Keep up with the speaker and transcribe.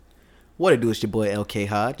What it do? It's your boy LK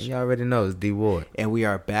Hodge. You already know it's D Ward. And we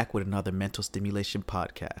are back with another mental stimulation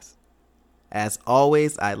podcast. As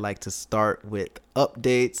always, I'd like to start with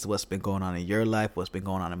updates, what's been going on in your life, what's been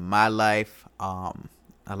going on in my life. I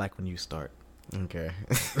like when you start. Okay.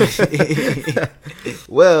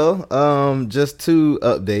 Well, just two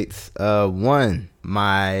updates. One,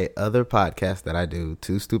 my other podcast that I do,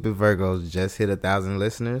 Two Stupid Virgos, just hit 1,000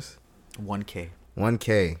 listeners.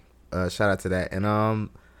 1K. Shout out to that. And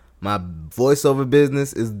my voiceover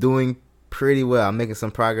business is doing pretty well. I'm making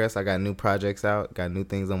some progress. I got new projects out, got new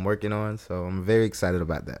things I'm working on, so I'm very excited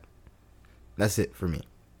about that. That's it for me.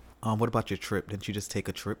 What about your trip? Didn't you just take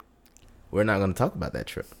a trip? We're not going to talk about that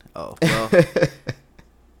trip. Oh, well,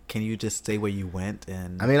 can you just say where you went?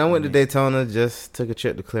 And I went to Daytona, just took a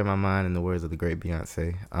trip to clear my mind, in the words of the great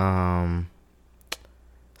Beyonce.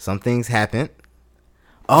 Some things happened.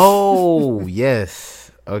 Oh,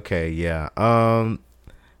 yes. Okay, yeah.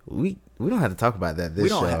 We don't have to talk about that this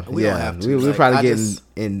show. We don't have to. We're probably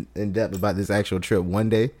getting in depth about this actual trip one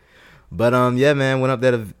day. But yeah, man, went up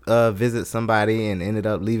there to visit somebody and ended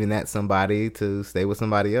up leaving that somebody to stay with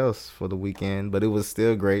somebody else for the weekend. But it was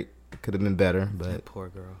still great. Could have been better, but that poor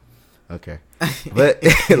girl. Okay, but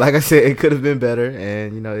like I said, it could have been better,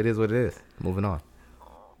 and it is what it is. Moving on.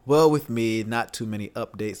 Well, with me, not too many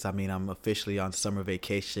updates. I'm officially on summer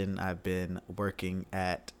vacation. I've been working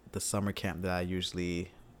at the summer camp that I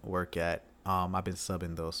usually work at. I've been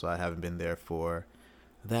subbing though, so I haven't been there for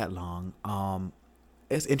that long.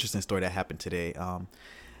 It's an interesting story that happened today.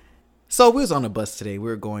 So we was on a bus today. We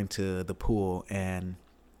were going to the pool, and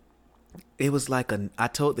it was like I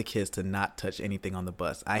told the kids to not touch anything on the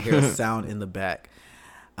bus. I hear a sound in the back.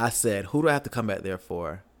 I said, "Who do I have to come back there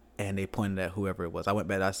for?" And they pointed at whoever it was. I went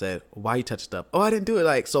back. I said, "Why you touched stuff?" "Oh, I didn't do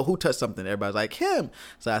it." So who touched something? Everybody's like, "Him."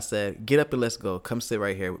 So I said, "Get up and let's go. Come sit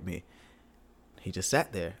right here with me." He just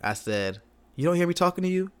sat there. I said, "You don't hear me talking to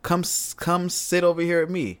you? Come sit over here with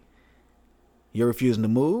me." You're refusing to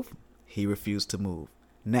move? He refused to move.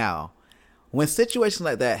 Now, when situations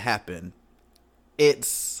like that happen,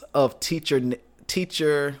 it's of teacher,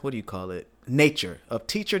 what do you call it?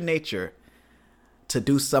 Teacher nature to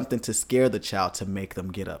do something to scare the child to make them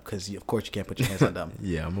get up. Because, of course, you can't put your hands on them.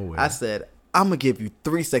 Yeah, I'm aware. I said, "I'm going to give you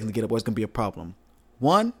 3 seconds to get up or it's going to be a problem.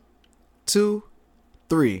 1, 2,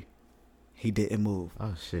 3. He didn't move.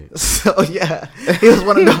 Oh, shit. So, yeah, he was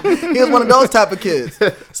one of those type of kids.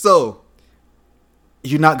 So,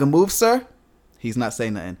 "You not going to move, sir?" He's not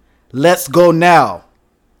saying nothing. "Let's go now."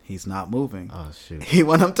 He's not moving. Oh, shoot. He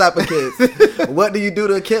one of them type of kids. What do you do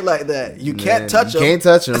to a kid like that? You can't touch him. You can't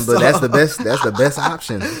touch him, but that's the best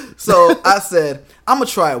option. So I said, "I'm going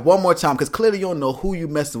to try it one more time because clearly you don't know who you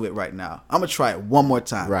messing with right now. I'm going to try it one more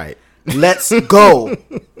time." Right. "Let's go."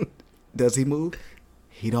 Does he move?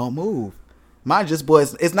 He don't move. Mind just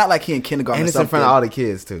boys, it's not like he in kindergarten and or it's something. in front of all the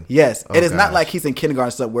kids, too. Yes. Oh, it is not gosh. like he's in kindergarten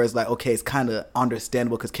or something where it's like, okay, it's kind of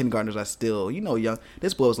understandable because kindergartners are still, young.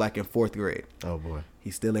 This boy was like in 4th grade. Oh, boy.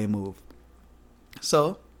 He still ain't moved.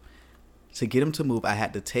 So, to get him to move, I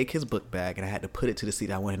had to take his book bag and I had to put it to the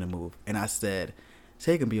seat I wanted him to move. And I said,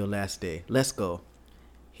 "Today can be your last day. Let's go."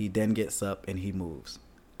 He then gets up and he moves.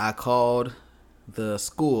 I called the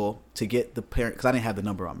school to get the parent, because I didn't have the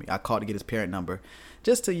number on me. I called to get his parent number.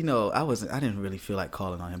 Just to, I didn't really feel like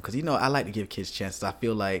calling on him because, I like to give kids chances. I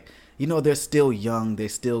feel like, they're still young. They're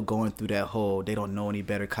still going through that whole, they don't know any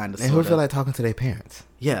better kind of And who feel like talking to their parents?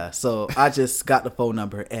 Yeah. So I just got the phone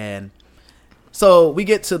number, and so we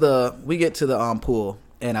get to the pool,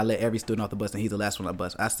 and I let every student off the bus, and he's the last one on the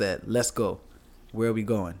bus. I said, "Let's go." "Where are we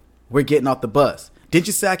going?" "We're getting off the bus." "Didn't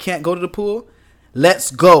you say I can't go to the pool?" "Let's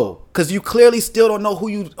go." Because you clearly still don't know who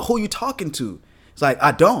you talking to. It's like,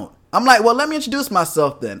 "I don't." I'm like, "Well, let me introduce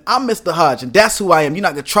myself then. I'm Mr. Hodge, and that's who I am. You're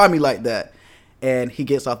not going to try me like that." And he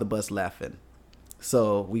gets off the bus laughing.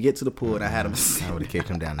 So we get to the pool, and I had him. I would have kicked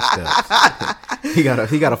him down the steps. He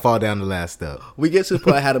got to fall down the last step. We get to the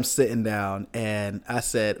pool, I had him sitting down, and I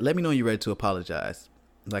said, "Let me know when you're ready to apologize."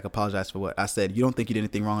 Like, apologize for what? I said, "You don't think you did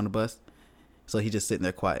anything wrong on the bus?" So he just sitting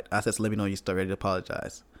there quiet. I said, "So let me know when you start ready to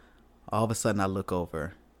apologize." All of a sudden, I look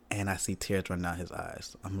over, and I see tears running down his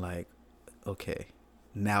eyes. I'm like, okay.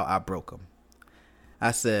 Now I broke him.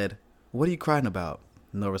 I said, "What are you crying about?"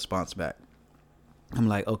 No response back. I'm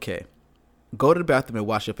like, okay. Go to the bathroom and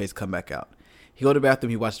wash your face, come back out. He go to the bathroom,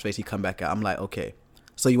 he washes his face, he come back out. I'm like, okay.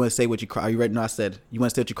 So you want to say what you cry? Are you ready? No, I said, "You want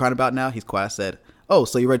to say what you're crying about now?" He's quiet. I said, "Oh,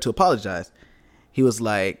 so you're ready to apologize?" He was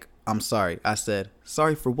like, "I'm sorry." I said,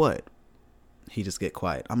 "Sorry for what?" He just get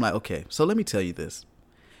quiet. I'm like, okay. So let me tell you this.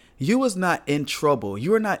 You was not in trouble.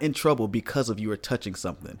 You were not in trouble because of you were touching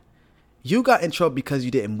something. You got in trouble because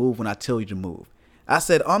you didn't move when I told you to move. I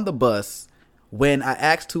said on the bus, When I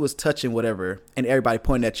asked who was touching whatever and everybody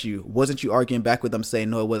pointed at you, wasn't you arguing back with them saying,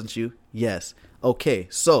 no, it wasn't you? Yes. Okay,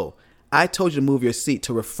 so I told you to move your seat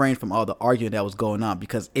to refrain from all the arguing that was going on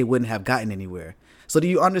because it wouldn't have gotten anywhere. So do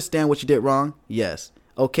you understand what you did wrong? Yes.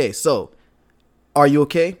 Okay, so are you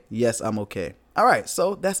okay? Yes, I'm okay. All right,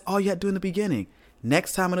 so that's all you had to do in the beginning.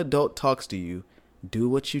 Next time an adult talks to you, do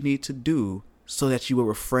what you need to do so that you will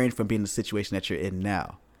refrain from being in the situation that you're in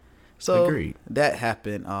now. So Agreed. That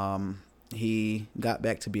happened. He got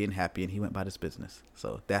back to being happy and he went about his business.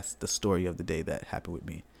 So that's the story of the day that happened with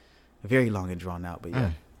me. Very long and drawn out, but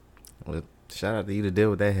yeah. Well, shout out to you to deal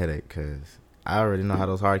with that headache, because I already know how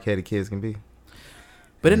those hard-headed kids can be.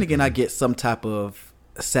 But then again, I get some type of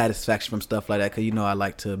satisfaction from stuff like that because, you know, I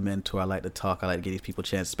like to mentor, I like to talk, I like to give these people a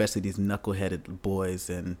chance, especially these knuckleheaded boys.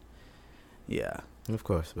 And yeah. Of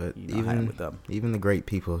course, but you know, with them. Even the great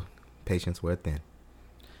people, patience wear thin.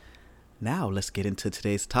 Now let's get into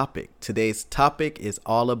today's topic. Today's topic is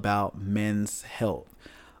all about men's health.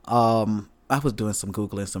 I was doing some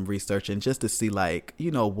Googling, some research, and just to see, like,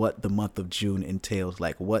 you know, what the month of June entails,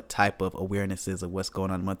 like what type of awarenesses of what's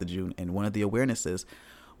going on in the month of June. And one of the awarenesses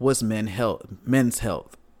was men's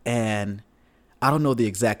health. And I don't know the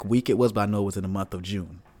exact week it was, but I know it was in the month of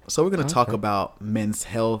June. So we're going to talk about men's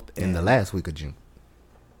health. In the last week of June.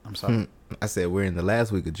 I'm sorry. I said we're in the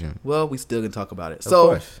last week of June. Well, we still going to talk about it. Of So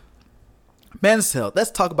course. men's health.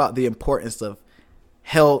 Let's talk about the importance of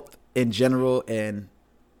health in general. And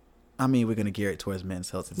I mean, we're going to gear it towards men's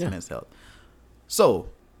health. Men's health. So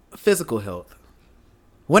physical health.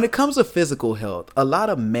 When it comes to physical health, a lot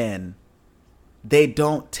of men, they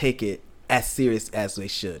don't take it as serious as they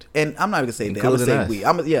should. And I'm not going to say that. I'm going to say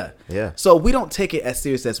we. Yeah. So we don't take it as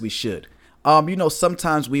serious as we should. You know,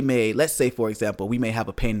 sometimes we may, let's say, for example, we may have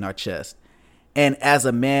a pain in our chest. And as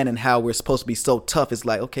a man and how we're supposed to be so tough, it's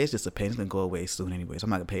like, okay, it's just a pain. It's going to go away soon anyway. So I'm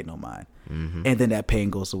not going to pay it no mind. Mm-hmm. And then that pain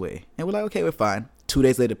goes away. And we're like, okay, we're fine. 2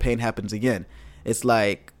 days later, the pain happens again. It's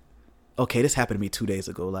like, okay, this happened to me 2 days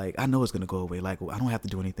ago. Like, I know it's going to go away. Like, I don't have to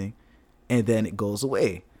do anything. And then it goes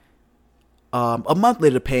away. A month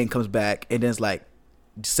later, the pain comes back. And then it's like,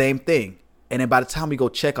 same thing. And then by the time we go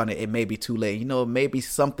check on it, it may be too late. You know, it may be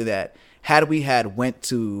something that had we went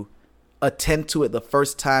to attend to it the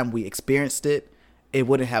first time we experienced it, it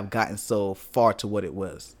wouldn't have gotten so far to what it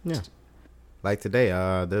was. Yeah. Like today,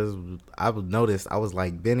 I noticed I was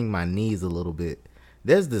like bending my knees a little bit.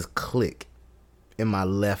 There's this click in my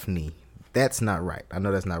left knee. That's not right. I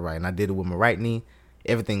know that's not right. And I did it with my right knee.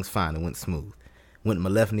 Everything's fine. It went smooth. Went to my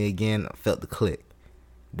left knee again. I felt the click.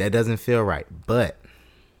 That doesn't feel right. But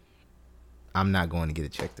I'm not going to get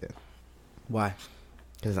it checked in. Why?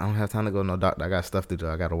 Because I don't have time to go to no doctor. I got stuff to do.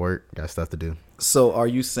 I got to work. Got stuff to do. So are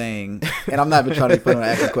you saying, and I'm not even trying to put on an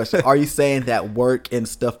actual question, are you saying that work and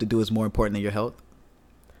stuff to do is more important than your health?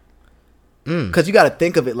 Because you got to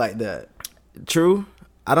think of it like that. True.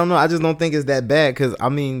 I don't know. I just don't think it's that bad because, I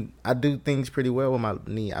mean, I do things pretty well with my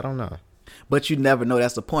knee. I don't know. But you never know.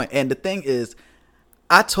 That's the point. And the thing is,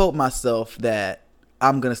 I told myself that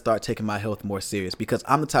I'm going to start taking my health more serious because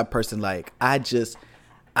I'm the type of person, like,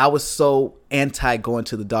 I was so anti going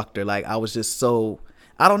to the doctor. Like, I was just so,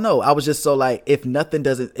 I don't know. I was just so like, if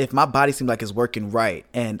my body seems like it's working right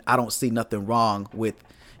and I don't see nothing wrong with,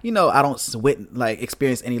 you know, I don't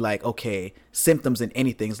experience any like, okay, symptoms in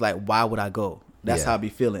anything. It's like, why would I go? That's how I be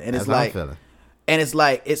feeling. And it's like, and it's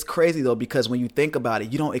like, it's crazy though, because when you think about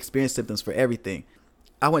it, you don't experience symptoms for everything.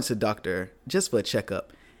 I went to the doctor just for a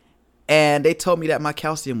checkup and they told me that my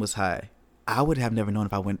calcium was high. I would have never known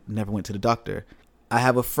if I never went to the doctor. I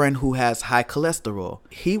have a friend who has high cholesterol.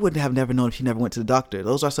 He would have never known if he never went to the doctor.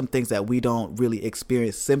 Those are some things that we don't really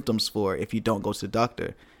experience symptoms for if you don't go to the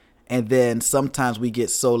doctor. And then sometimes we get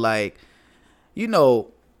so like, you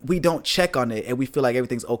know, we don't check on it and we feel like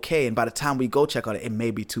everything's okay. And by the time we go check on it, it may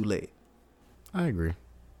be too late. I agree.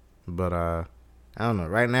 But I don't know.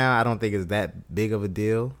 Right now, I don't think it's that big of a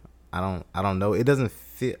deal. I don't know. It doesn't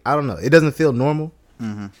feel normal.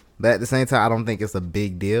 Mm-hmm. But at the same time, I don't think it's a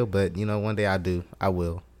big deal. But, you know, one day I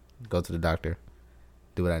will go to the doctor,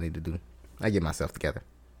 do what I need to do. I get myself together.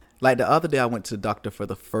 Like the other day, I went to the doctor for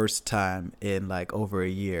the first time in like over a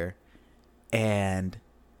year. And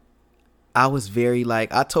I was very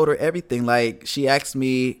like, I told her everything. Like she asked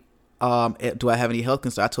me, do I have any health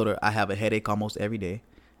concerns? I told her I have a headache almost every day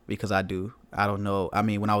because I do. I don't know. I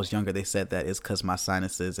mean, when I was younger, they said that it's because my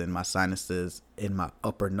sinuses in my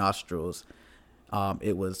upper nostrils,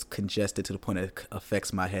 it was congested to the point that it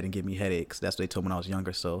affects my head and give me headaches. That's what they told me when I was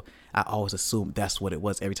younger. So I always assumed that's what it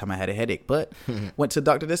was every time I had a headache. But went to the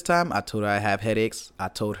doctor this time. I told her I have headaches. I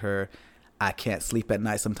told her I can't sleep at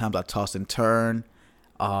night. Sometimes I toss and turn.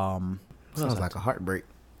 Sounds like a heartbreak.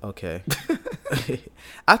 Okay.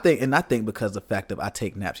 I think because of the fact of I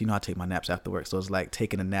take naps. You know, I take my naps after work, so it's like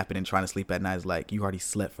taking a nap and then trying to sleep at night is like you already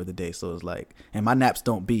slept for the day. So it's like, and my naps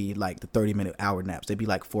don't be like the 30-minute hour naps. They be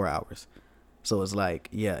like 4 hours. So it's like,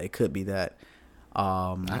 yeah, it could be that.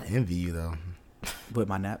 I envy you though. With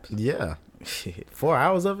my naps. Yeah. 4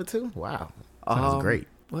 hours of it too. Wow. Sounds great.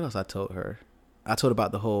 What else I told her? I told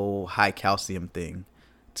about the whole high calcium thing,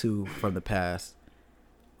 too, from the past.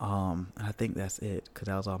 I think that's it, because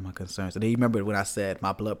that was all my concerns. And then you remember when I said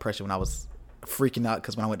my blood pressure when I was freaking out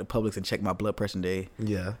because when I went to Publix and checked my blood pressure day.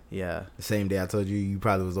 Yeah. Yeah. The same day I told you, you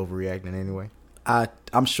probably was overreacting anyway.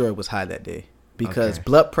 I'm sure it was high that day because Okay.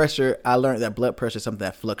 blood pressure, I learned that blood pressure is something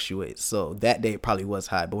that fluctuates. So that day it probably was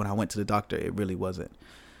high, but when I went to the doctor, it really wasn't.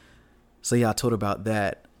 So yeah, I told her about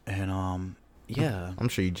that, and yeah. I'm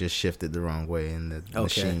sure you just shifted the wrong way and the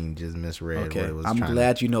machine just misread what it was I'm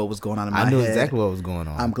glad you know what was going on in my head. I knew exactly what was going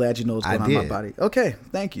on. I'm glad you know what's going on in my body. Okay,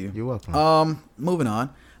 thank you. You're welcome. Moving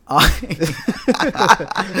on.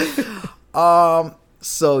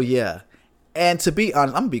 So yeah. And to be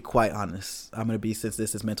honest, I'm gonna be quite honest. I'm gonna be, since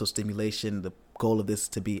this is mental stimulation, the goal of this is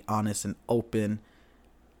to be honest and open.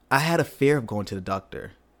 I had a fear of going to the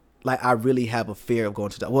doctor. Like, I really have a fear of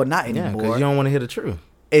going to the doctor. Well, not anymore. Yeah, because you don't want to hear the truth.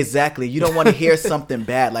 Exactly. You don't want to hear something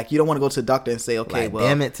bad. Like, you don't want to go to the doctor and say, okay, like, well,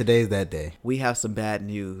 damn it, today's that day. We have some bad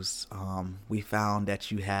news. We found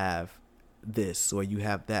that you have this or you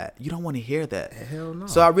have that. You don't want to hear that. Hell no.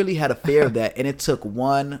 So I really had a fear of that. And it took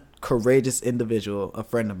one courageous individual, a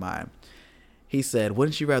friend of mine. He said,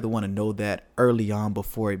 wouldn't you rather want to know that early on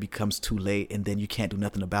before it becomes too late and then you can't do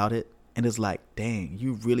nothing about it? And it's like, dang,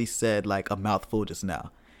 you really said like a mouthful just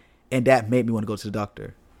now. And that made me want to go to the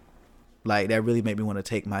doctor. Like, that really made me want to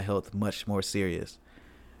take my health much more serious.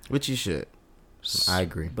 Which you should. I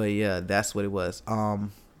agree. But yeah, that's what it was.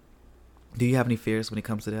 Do you have any fears when it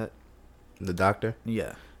comes to that? The doctor?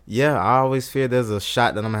 Yeah. Yeah, I always fear there's a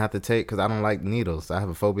shot that I'm going to have to take because I don't like needles. I have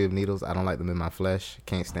a phobia of needles. I don't like them in my flesh.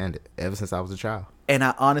 Can't stand it. Ever since I was a child. And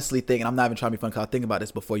I honestly think, and I'm not even trying to be funny because I was thinking about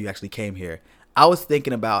this before you actually came here. I was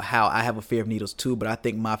thinking about how I have a fear of needles too, but I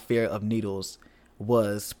think my fear of needles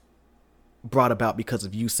was brought about because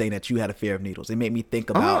of you saying that you had a fear of needles. It made me think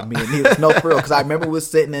about me and needles. No, for real, because I remember we were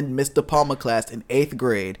sitting in Mr. Palmer class in 8th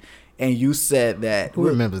grade, and you said that... Who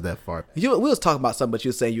remembers that far? We was talking about something, but you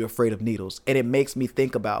were saying you're afraid of needles. And it makes me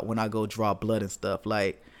think about when I go draw blood and stuff.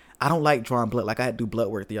 Like, I don't like drawing blood. Like, I had to do blood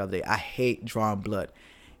work the other day. I hate drawing blood.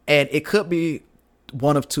 And it could be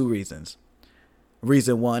one of two reasons.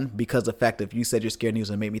 Reason one, because the fact that you said you're scared of needles,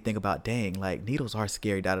 and made me think about, dang, like, needles are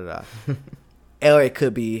scary, da-da-da. Or it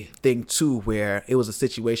could be thing two, where it was a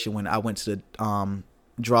situation when I went to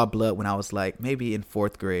draw blood when I was like maybe in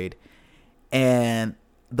 4th grade, and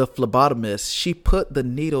the phlebotomist, she put the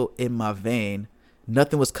needle in my vein.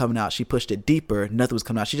 Nothing was coming out. She pushed it deeper. Nothing was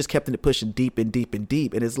coming out. She just kept it pushing deep and deep and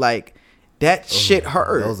deep. And it's like, that shit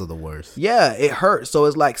hurt. Those are the worst. Yeah, it hurt. So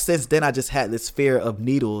it's like, since then I just had this fear of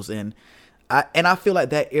needles, and I feel like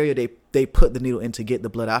that area they put the needle in to get the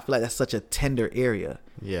blood. I feel like that's such a tender area.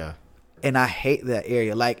 Yeah. And I hate that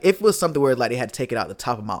area. Like, if it was something where like they had to take it out the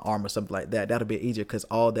top of my arm or something like that, that'd be easier because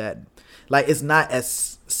all that, like, it's not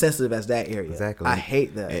as sensitive as that area. Exactly. I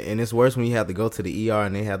hate that. And it's worse when you have to go to the ER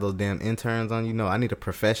and they have those damn interns on you. No, I need a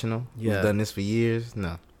professional who's done this for years.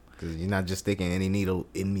 No, because you're not just sticking any needle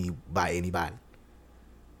in me by anybody.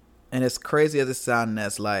 And as crazy as it sounds,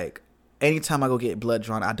 that's like, anytime I go get blood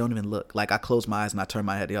drawn, I don't even look. Like, I close my eyes and I turn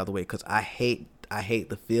my head the other way because I hate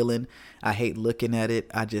the feeling. I hate looking at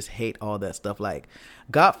it. I just hate all that stuff. Like,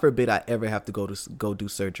 God forbid I ever have to go do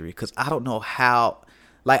surgery because I don't know how.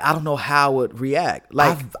 Like, I don't know how I would react.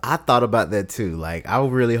 Like, I thought about that too. Like, I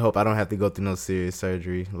really hope I don't have to go through no serious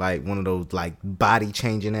surgery. Like, one of those, like, body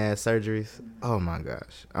changing ass surgeries. Oh my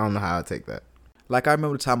gosh. I don't know how I'd take that. Like, I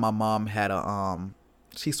remember the time my mom had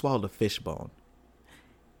she swallowed a fish bone.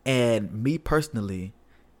 And me personally,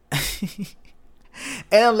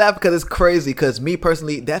 and I'm laughing because it's crazy, because me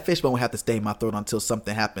personally, that fish bone would have to stay in my throat until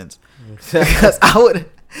something happens. Because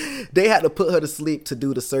they had to put her to sleep to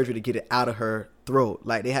do the surgery to get it out of her throat.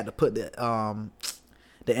 Like, they had to put the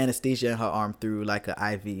anesthesia in her arm through like an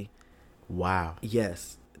IV. Wow.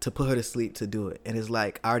 Yes, to put her to sleep to do it. And it's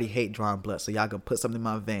like, I already hate drawing blood, so y'all gonna put something in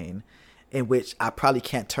my vein in which I probably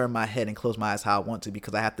can't turn my head and close my eyes how I want to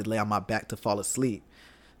because I have to lay on my back to fall asleep.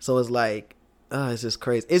 So it's like, it's just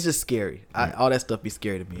crazy. It's just scary. All that stuff be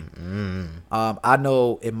scary to me. I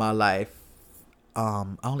know in my life, I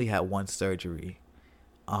only had one surgery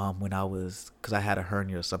when I was, because I had a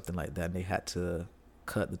hernia or something like that, and they had to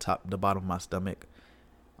cut the bottom of my stomach.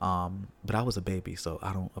 But I was a baby, so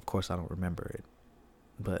of course I don't remember it.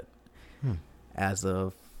 But as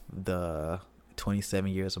of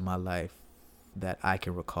 27 years of my life that I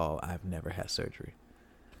can recall, I've never had surgery.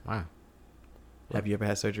 Wow. Have you ever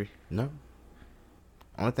had surgery? No.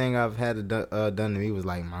 Only thing I've had done to me was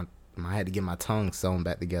like I had to get my tongue sewn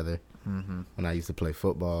back together when I used to play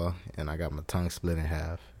football, and I got my tongue split in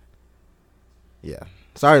half. Yeah.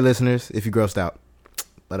 Sorry, listeners, if you grossed out.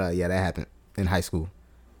 But yeah, that happened in high school.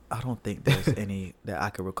 I don't think there's any that I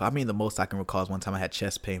can recall. I mean, the most I can recall is one time I had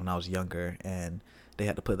chest pain when I was younger, and they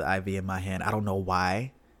had to put the IV in my hand. I don't know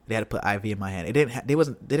why they had to put IV in my hand. It didn't.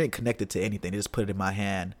 They didn't connect it to anything. They just put it in my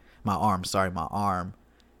hand, my arm.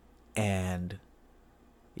 And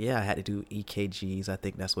yeah, I had to do EKGs. I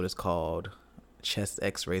think that's what it's called, chest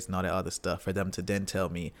X-rays and all that other stuff for them to then tell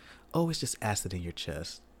me, oh, it's just acid in your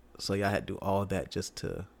chest. So yeah, I had to do all that just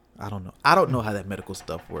to. I don't know. I don't know how that medical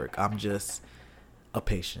stuff work. I'm just a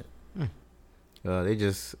patient. They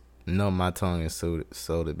just numbed my tongue and sewed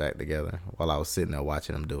it back together while I was sitting there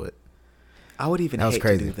watching them do it. I would even hate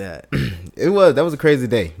to do that. That was a crazy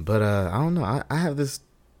day, but I don't know. I have this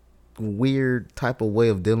weird type of way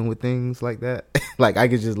of dealing with things like that. Like I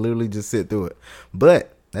could just literally just sit through it.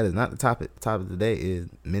 But that is not the topic. The topic today is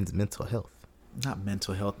men's mental health. Not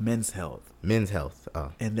mental health, men's health. Men's health.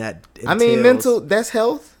 And that entails, I mean, that's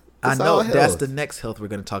health. I know that's the next health we're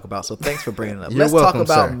going to talk about. So thanks for bringing it up. Let's welcome, talk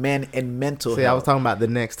about sir. Men and mental health. I was talking about the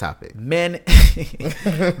next topic. Men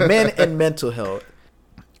and mental health.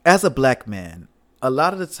 As a black man, a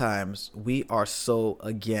lot of the times we are so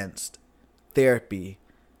against therapy,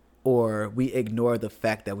 or we ignore the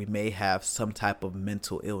fact that we may have some type of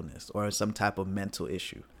mental illness or some type of mental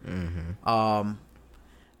issue.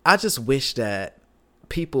 I just wish that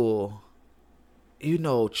people,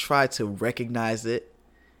 try to recognize it,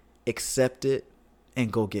 accept it,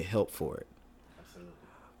 and go get help for it. Absolutely.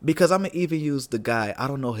 Because I'm gonna even use the guy, I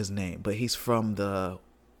don't know his name, but he's from the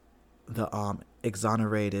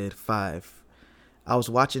Exonerated 5. I was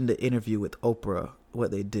watching the interview with Oprah, what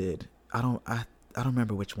they did. I don't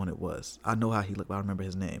remember which one it was. I know how he looked, but I don't remember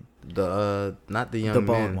his name. Not the young the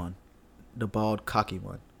bald man. one, the bald cocky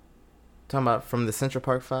one. Talking about from the Central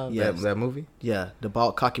Park 5, yes. that movie? Yeah, the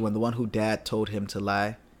bald cocky one, the one who dad told him to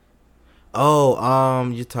lie. Oh,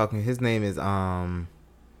 you're talking, his name is Antron.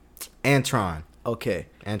 Okay.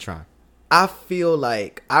 Antron. I feel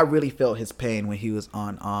like I really felt his pain when he was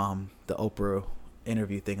on the Oprah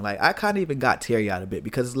interview thing. Like I kind of even got teary-eyed a bit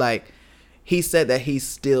because like he said that he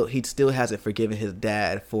still hasn't forgiven his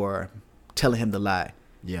dad for telling him to lie.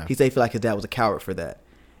 Yeah. He said he felt like his dad was a coward for that.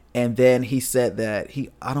 And then he said that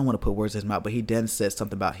I don't want to put words in his mouth, but he then said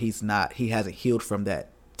something about he hasn't healed from that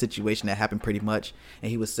situation that happened pretty much. And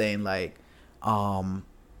he was saying like,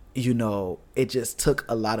 it just took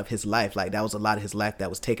a lot of his life. Like that was a lot of his life that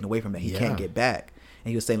was taken away from him. He can't get back. And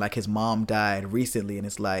he was saying like his mom died recently and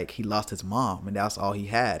it's like he lost his mom and that's all he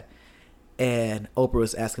had. And Oprah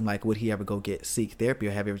was asking like, would he ever go seek therapy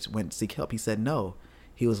or have he ever went to seek help? He said no.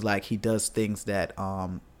 He was like, he does things that,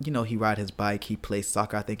 he ride his bike, he plays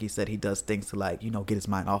soccer. I think he said he does things to like, get his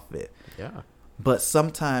mind off of it. Yeah. But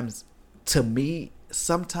sometimes, to me,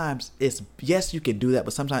 it's, yes, you can do that,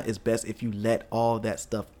 but sometimes it's best if you let all that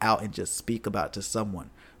stuff out and just speak about it to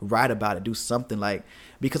someone. Write about it, do something like,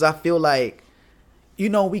 because I feel like,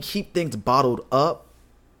 we keep things bottled up.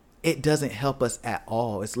 It doesn't help us at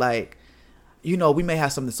all. It's like, we may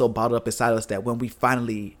have something so bottled up inside us that when we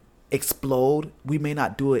finally explode, we may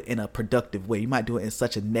not do it in a productive way. You might do it in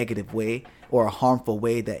such a negative way or a harmful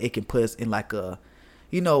way that it can put us in like a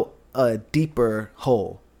deeper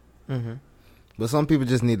hole. Mm-hmm. But some people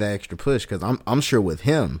just need that extra push because I'm sure with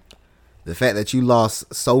him, the fact that you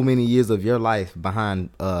lost so many years of your life behind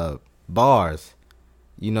bars,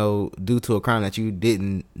 due to a crime that you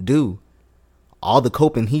didn't do, all the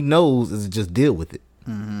coping he knows is to just deal with it.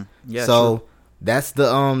 Mm-hmm. Yeah. So. True. That's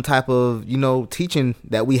the type of teaching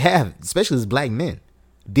that we have, especially as black men.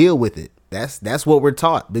 Deal with it. That's what we're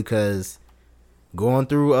taught because going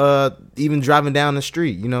through even driving down the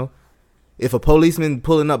street, if a policeman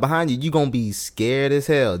pulling up behind you, you're gonna be scared as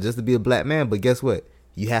hell just to be a black man. But guess what?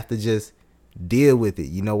 You have to just deal with it.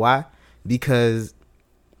 You know why? Because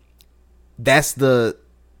that's the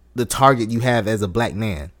target you have as a black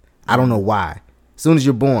man. I don't know why. As soon as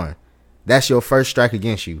you're born, that's your first strike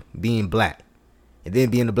against you, being black. And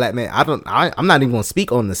then being a black man, I'm not even gonna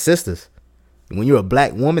speak on the sisters. When you're a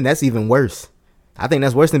black woman, that's even worse. I think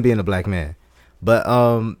that's worse than being a black man. But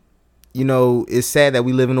it's sad that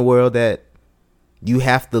we live in a world that you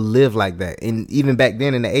have to live like that. And even back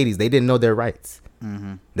then in the 80s, they didn't know their rights.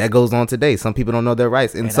 Mm-hmm. That goes on today. Some people don't know their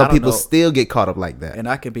rights, and some people still get caught up like that. And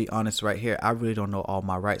I can be honest right here. I really don't know all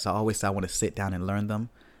my rights. I always say I want to sit down and learn them.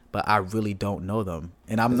 but I really don't know them.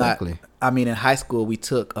 And I'm Exactly. not. I mean, in high school we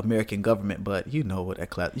took American government, but you know what that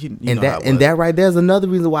class. You And know how that it and was. that right there is another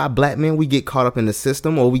reason why black men, we get caught up in the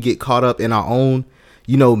system, or we get caught up in our own,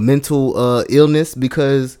 mental illness,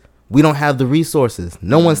 because we don't have the resources.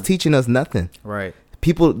 No one's teaching us nothing. Right.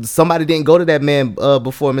 Somebody didn't go to that man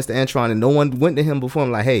before Mr. Antron, and no one went to him before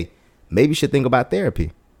him like, hey, maybe you should think about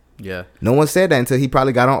therapy. Yeah. No one said that until he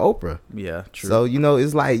probably got on Oprah. Yeah. True. So,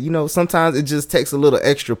 it's like, sometimes it just takes a little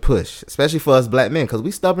extra push, especially for us black men, because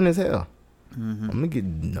we stubborn as hell.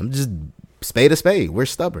 I'm just spade a spade. We're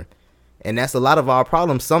stubborn. And that's a lot of our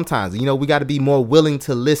problems sometimes. We got to be more willing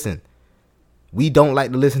to listen. We don't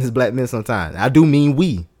like to listen as black men sometimes. I do mean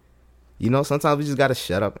we. Sometimes we just got to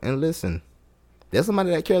shut up and listen. There's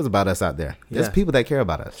somebody that cares about us out there. There's Yeah. people that care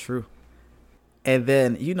about us. True. And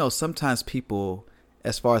then, sometimes people,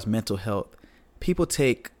 as far as mental health, people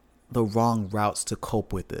take the wrong routes to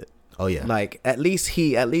cope with it. Oh, yeah. Like, at least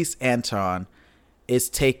Anton is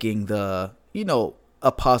taking the,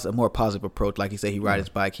 a more positive approach. Like he said, he rides his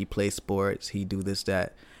bike, he plays sports, he do this,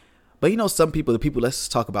 that. But, some people, let's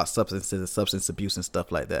just talk about substances and substance abuse and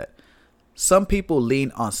stuff like that. Some people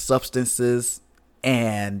lean on substances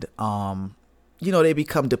and, they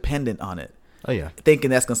become dependent on it. Oh, yeah. Thinking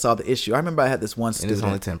that's going to solve the issue. I remember I had this one And student. it's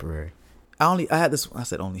only temporary. I had this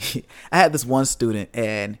one student,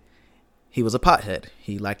 and he was a pothead.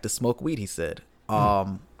 He liked to smoke weed, he said.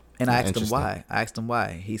 And I asked him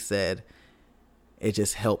why. He said it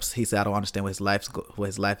just helps. He said, I don't understand what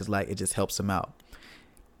his life is like. It just helps him out.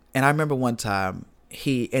 And I remember one time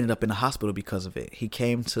he ended up in the hospital because of it. He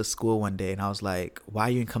came to school one day, and I was like, why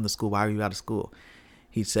you didn't come to school? Why are you out of school?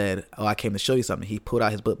 He said, I came to show you something. He pulled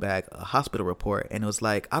out his book bag, a hospital report, and it was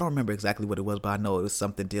like, I don't remember exactly what it was, but I know it was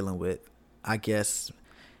something dealing with, I guess,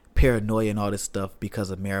 paranoia and all this stuff because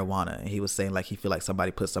of marijuana. And he was saying like he feel like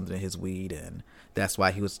somebody put something in his weed, and that's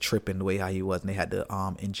why he was tripping the way how he was, and they had to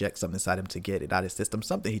inject something inside him to get it out of his system.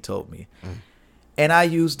 Something he told me. And I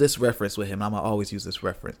used this reference with him. I'm gonna always use this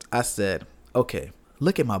reference. I said, okay,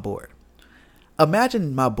 look at my board.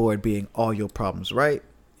 Imagine my board being all your problems, right?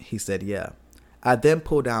 He said, yeah. I then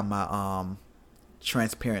pulled down my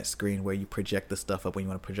transparent screen where you project the stuff up when you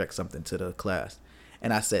want to project something to the class.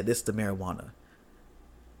 And I said, this is the marijuana.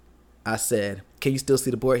 I said, can you still see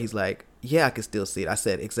the board? He's like, yeah, I can still see it. I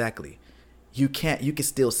said, exactly. You can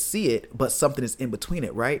still see it, but something is in between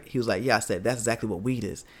it, right? He was like, yeah. I said, that's exactly what weed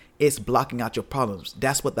is. It's blocking out your problems.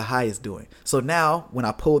 That's what the high is doing. So now when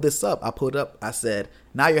I pulled this up, I said,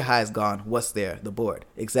 now your high is gone. What's there? The board.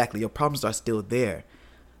 Exactly. Your problems are still there.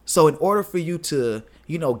 So in order for you to,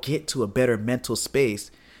 get to a better mental space,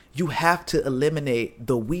 you have to eliminate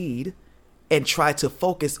the weed and try to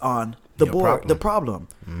focus on the problem,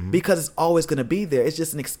 because it's always going to be there. It's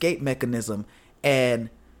just an escape mechanism, and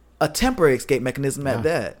a temporary escape mechanism at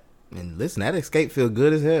that. And listen, that escape feel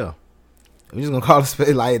good as hell. I'm just gonna call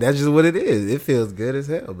it like that's just what it is. It feels good as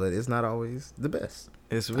hell, but it's not always the best.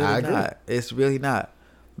 It's really not. It's really not,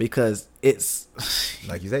 because it's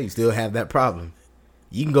like you say, you still have that problem.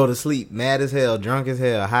 You can go to sleep mad as hell, drunk as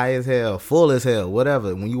hell, high as hell, full as hell,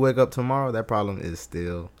 whatever. When you wake up tomorrow, that problem is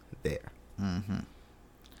still there.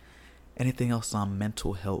 Anything else on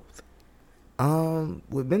mental health?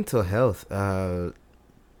 With mental health,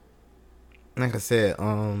 like I said,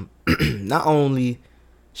 not only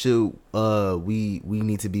should we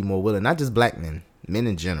need to be more willing, not just black men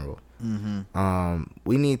in general.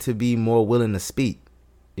 We need to be more willing to speak.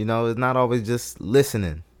 It's not always just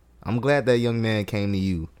listening. I'm glad that young man came to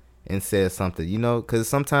you and said something, because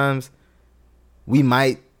sometimes we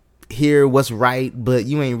might hear what's right, but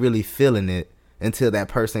you ain't really feeling it until that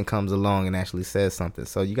person comes along and actually says something.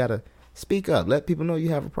 So you got to speak up. Let people know you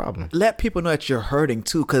have a problem. Let people know that you're hurting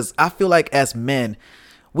too, because I feel like as men,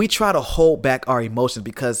 we try to hold back our emotions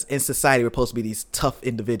because in society we're supposed to be these tough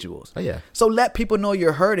individuals. Oh, yeah. So let people know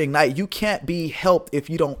you're hurting. Like, you can't be helped if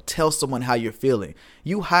you don't tell someone how you're feeling.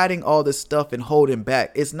 You hiding all this stuff and holding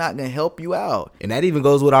back, it's not going to help you out. And that even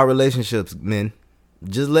goes with our relationships, men.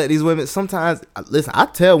 Just let these women, sometimes, listen, I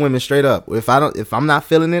tell women straight up, if I'm not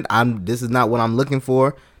feeling it, this is not what I'm looking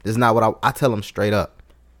for. This is not what I tell them straight up.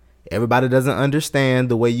 Everybody doesn't understand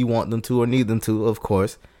the way you want them to or need them to, of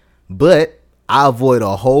course. But I avoid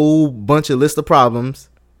a whole bunch of list of problems,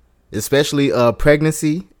 especially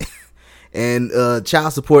pregnancy and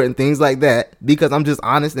child support and things like that, because I'm just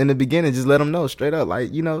honest in the beginning. Just let them know straight up,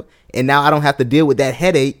 like, and now I don't have to deal with that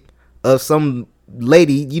headache of some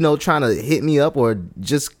lady, trying to hit me up or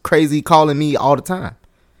just crazy calling me all the time.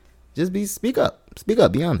 Just speak up,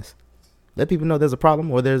 be honest. Let people know there's a problem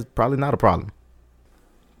or there's probably not a problem.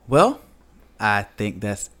 Well, I think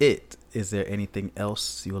that's it. Is there anything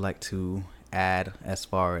else you would like to add as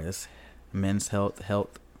far as men's health?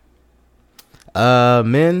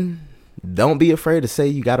 Men, don't be afraid to say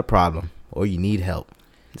you got a problem or you need help.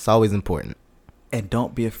 It's always important. And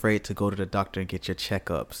don't be afraid to go to the doctor and get your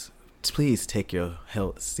checkups. Please take your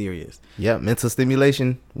health serious. Yeah, mental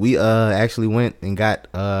stimulation. We actually went and got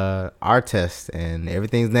our test, and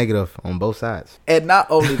everything's negative on both sides. And not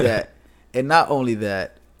only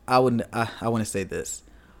that, I want to say this.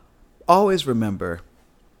 Always remember,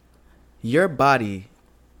 your body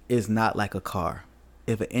is not like a car.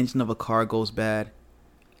 If an engine of a car goes bad,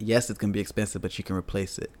 yes, it can be expensive, but you can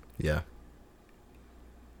replace it. Yeah.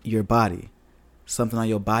 Your body, something on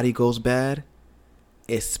your body goes bad,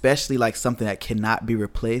 especially like something that cannot be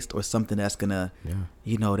replaced or something that's gonna,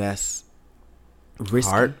 that's risky.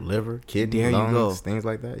 Heart, liver, kidney, there lungs, you go. Things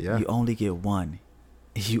like that. Yeah. You only get one.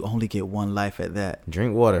 You only get one life at that.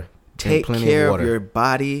 Drink water. Take care of your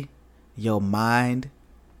body, your mind,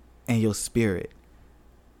 and your spirit.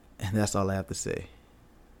 And that's all I have to say.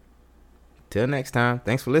 Till next time.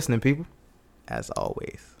 Thanks for listening, people. As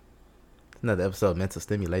always. Another episode of Mental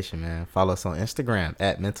Stimulation, man. Follow us on Instagram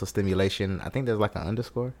at Mental Stimulation. I think there's like an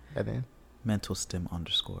underscore at the end. Mental Stim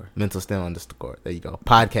underscore. Mental Stim underscore. There you go.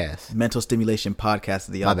 Podcast. Mental Stimulation Podcast is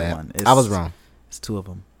the other one. I was wrong. It's two of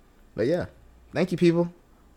them. But yeah. Thank you, people.